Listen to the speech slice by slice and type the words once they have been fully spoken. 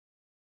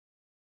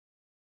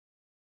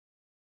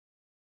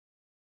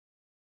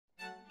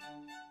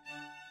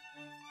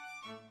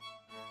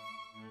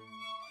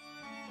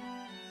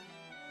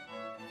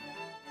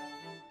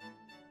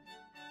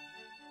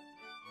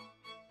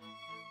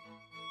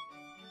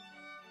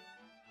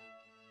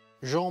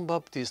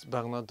Jean-Baptiste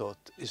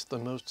Bernadotte is the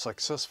most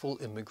successful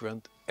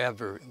immigrant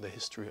ever in the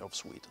history of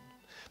Sweden,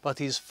 but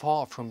he is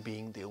far from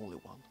being the only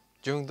one.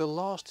 During the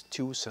last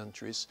 2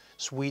 centuries,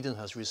 Sweden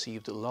has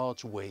received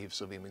large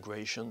waves of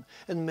immigration,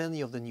 and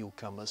many of the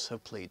newcomers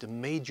have played a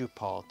major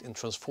part in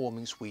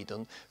transforming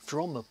Sweden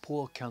from a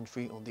poor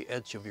country on the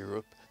edge of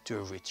Europe to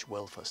a rich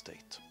welfare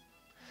state.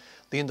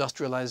 The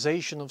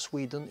industrialization of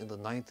Sweden in the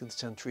 19th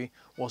century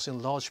was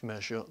in large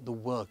measure the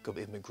work of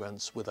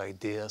immigrants with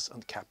ideas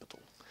and capital.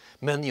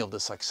 Many of the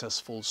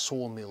successful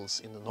sawmills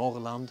in the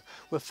Norrland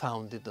were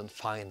founded and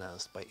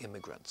financed by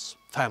immigrants,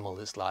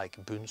 families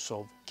like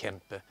Bunsow,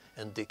 Kempe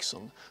and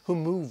Dixon, who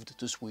moved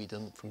to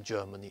Sweden from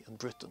Germany and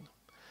Britain.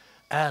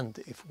 And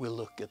if we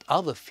look at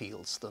other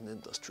fields than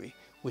industry,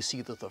 we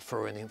see that the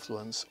foreign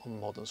influence on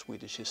modern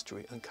Swedish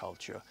history and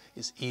culture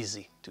is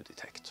easy to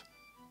detect.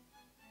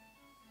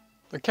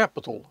 The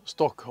capital,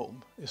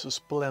 Stockholm, is a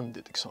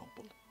splendid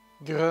example.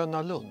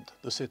 Gröna Lund,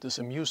 the city's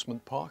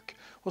amusement park,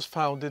 was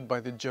founded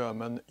by the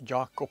German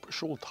Jakob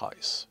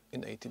Schultheiss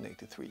in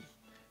 1883.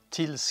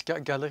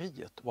 Thielska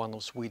Galleriet, one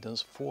of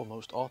Sweden's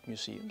foremost art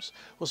museums,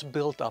 was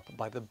built up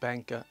by the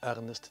banker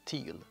Ernest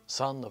Thiel,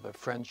 son of a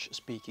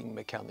French-speaking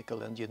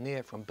mechanical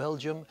engineer from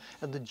Belgium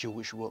and a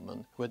Jewish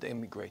woman who had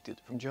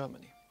emigrated from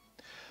Germany.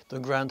 The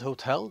Grand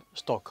Hotel,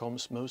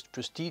 Stockholm's most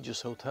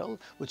prestigious hotel,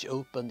 which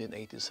opened in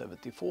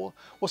 1874,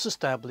 was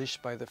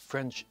established by the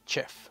French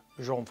chef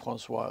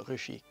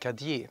Jean-François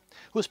Cadier,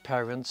 whose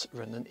parents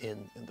ran an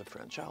inn in the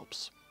French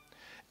Alps.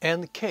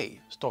 NK,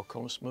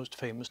 Stockholm's most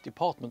famous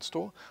department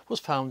store, was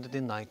founded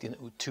in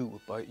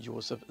 1902 by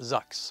Josef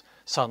Sachs,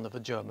 son of a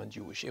German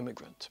Jewish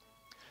immigrant.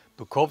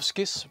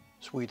 Bukowski's,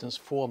 Sweden's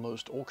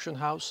foremost auction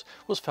house,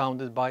 was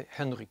founded by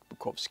Henryk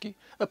Bukowski,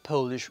 a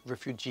Polish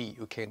refugee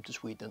who came to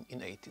Sweden in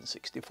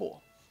 1864.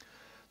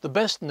 The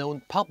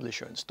best-known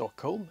publisher in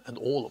Stockholm and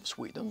all of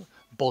Sweden,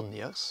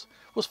 Bonniers,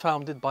 was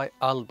founded by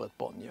Albert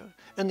Bonnier,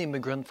 an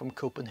immigrant from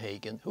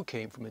Copenhagen who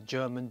came from a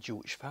German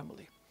Jewish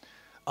family.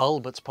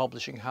 Albert's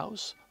publishing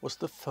house was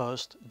the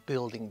first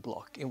building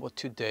block in what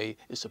today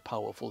is a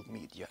powerful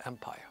media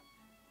empire.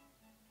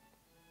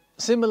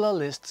 Similar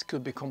lists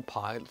could be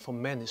compiled for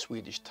many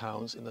Swedish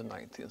towns in the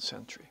 19th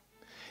century.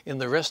 In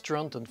the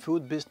restaurant and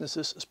food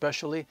businesses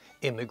especially,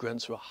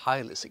 immigrants were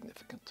highly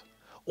significant.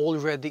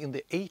 Already in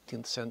the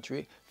 18th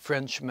century,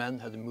 Frenchmen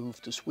had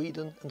moved to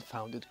Sweden and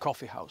founded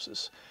coffee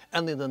houses,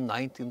 and in the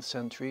 19th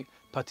century,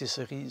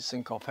 patisseries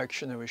and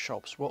confectionery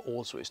shops were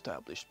also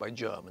established by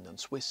German and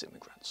Swiss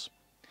immigrants.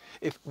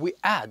 If we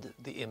add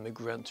the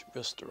immigrant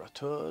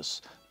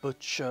restaurateurs,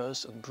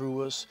 butchers and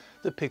brewers,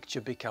 the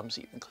picture becomes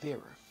even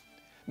clearer.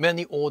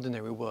 Many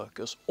ordinary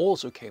workers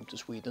also came to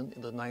Sweden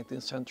in the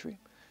 19th century: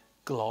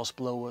 glass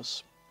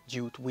blowers,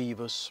 jute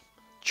weavers,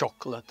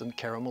 chocolate and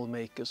caramel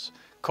makers,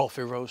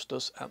 coffee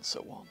roasters and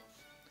so on.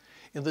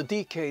 In the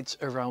decades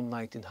around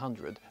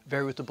 1900,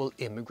 veritable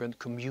immigrant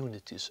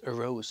communities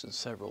arose in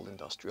several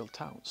industrial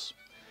towns.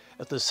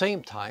 At the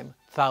same time,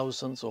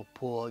 thousands of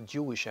poor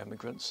Jewish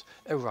immigrants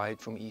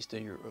arrived from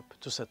Eastern Europe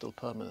to settle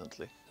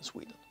permanently in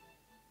Sweden.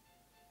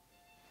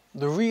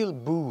 The real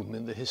boom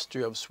in the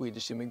history of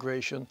Swedish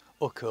immigration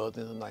occurred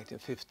in the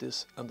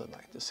 1950s and the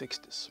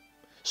 1960s.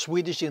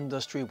 Swedish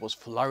industry was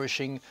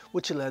flourishing,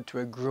 which led to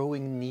a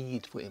growing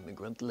need for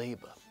immigrant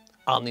labor.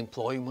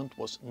 Unemployment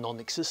was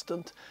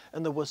non-existent,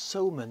 and there were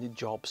so many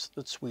jobs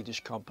that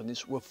Swedish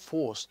companies were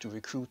forced to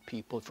recruit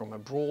people from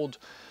abroad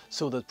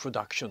so that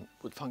production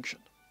would function.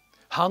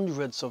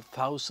 Hundreds of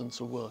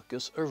thousands of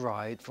workers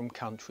arrived from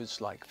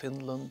countries like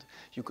Finland,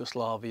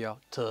 Yugoslavia,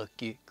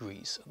 Turkey,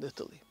 Greece and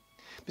Italy.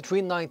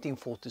 Between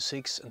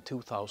 1946 and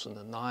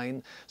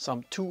 2009,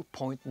 some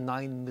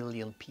 2.9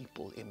 million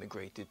people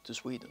immigrated to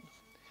Sweden.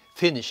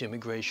 Finnish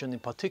immigration in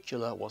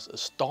particular was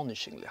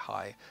astonishingly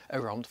high,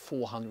 around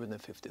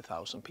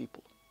 450,000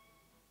 people.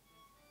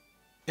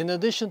 In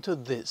addition to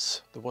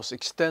this, there was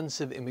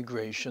extensive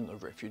immigration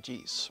of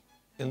refugees.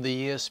 In the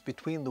years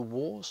between the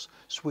wars,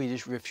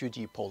 Swedish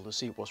refugee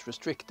policy was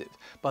restrictive,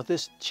 but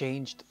this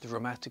changed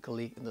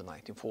dramatically in the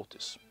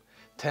 1940s.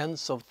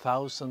 Tens of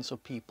thousands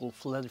of people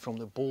fled from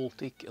the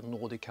Baltic and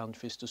Nordic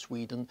countries to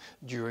Sweden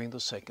during the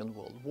Second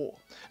World War.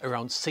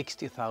 Around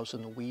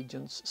 60,000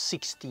 Norwegians,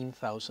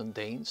 16,000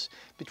 Danes,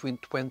 between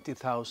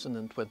 20,000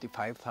 and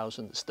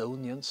 25,000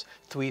 Estonians,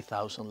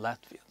 3,000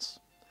 Latvians.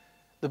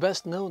 The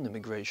best-known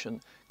immigration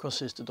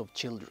consisted of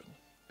children,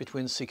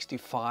 between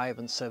 65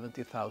 and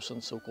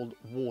 70,000 so-called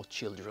war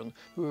children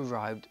who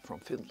arrived from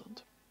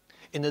Finland.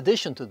 In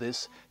addition to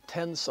this,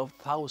 tens of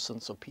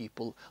thousands of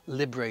people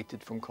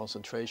liberated from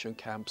concentration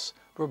camps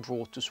were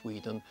brought to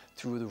Sweden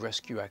through the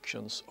rescue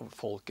actions of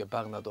Folke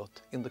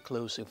Bernadotte in the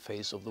closing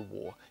phase of the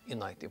war in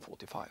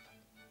 1945.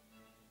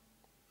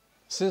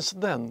 Since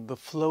then, the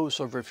flows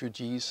of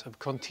refugees have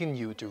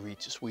continued to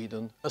reach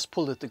Sweden as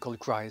political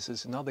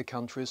crises in other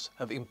countries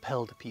have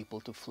impelled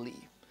people to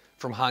flee.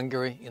 From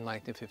Hungary in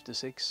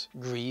 1956,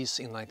 Greece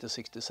in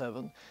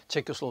 1967,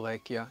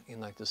 Czechoslovakia in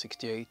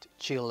 1968,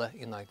 Chile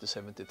in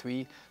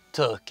 1973,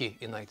 Turkey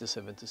in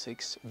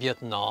 1976,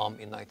 Vietnam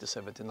in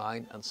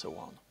 1979 and so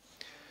on.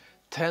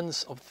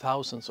 tens of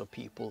thousands of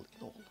people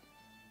in all.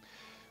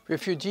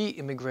 Refugee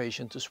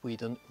immigration to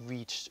Sweden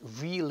reached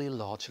really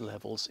large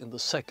levels in the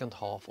second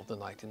half of the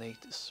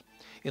 1980s.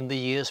 In the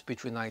years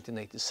between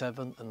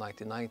 1987 and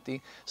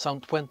 1990, some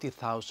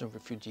 20,000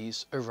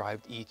 refugees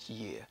arrived each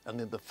year, and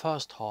in the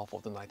first half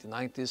of the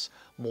 1990s,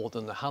 more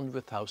than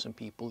 100,000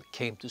 people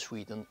came to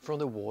Sweden from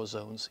the war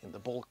zones in the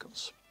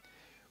Balkans.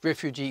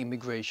 Refugee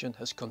immigration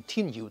has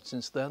continued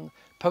since then,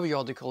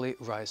 periodically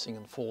rising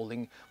and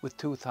falling, with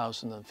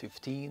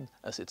 2015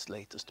 as its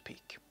latest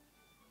peak.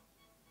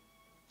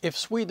 If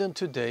Sweden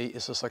today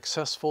is a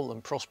successful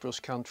and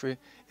prosperous country,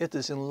 it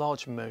is in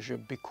large measure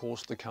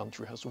because the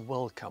country has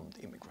welcomed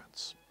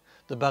immigrants.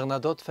 The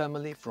Bernadotte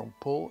family from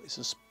Po is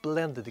a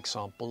splendid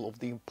example of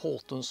the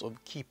importance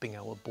of keeping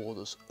our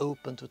borders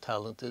open to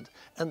talented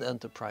and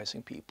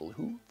enterprising people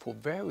who, for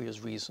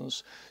various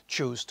reasons,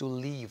 choose to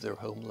leave their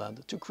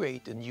homeland to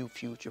create a new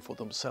future for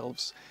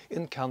themselves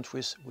in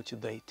countries which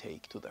they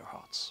take to their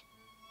hearts.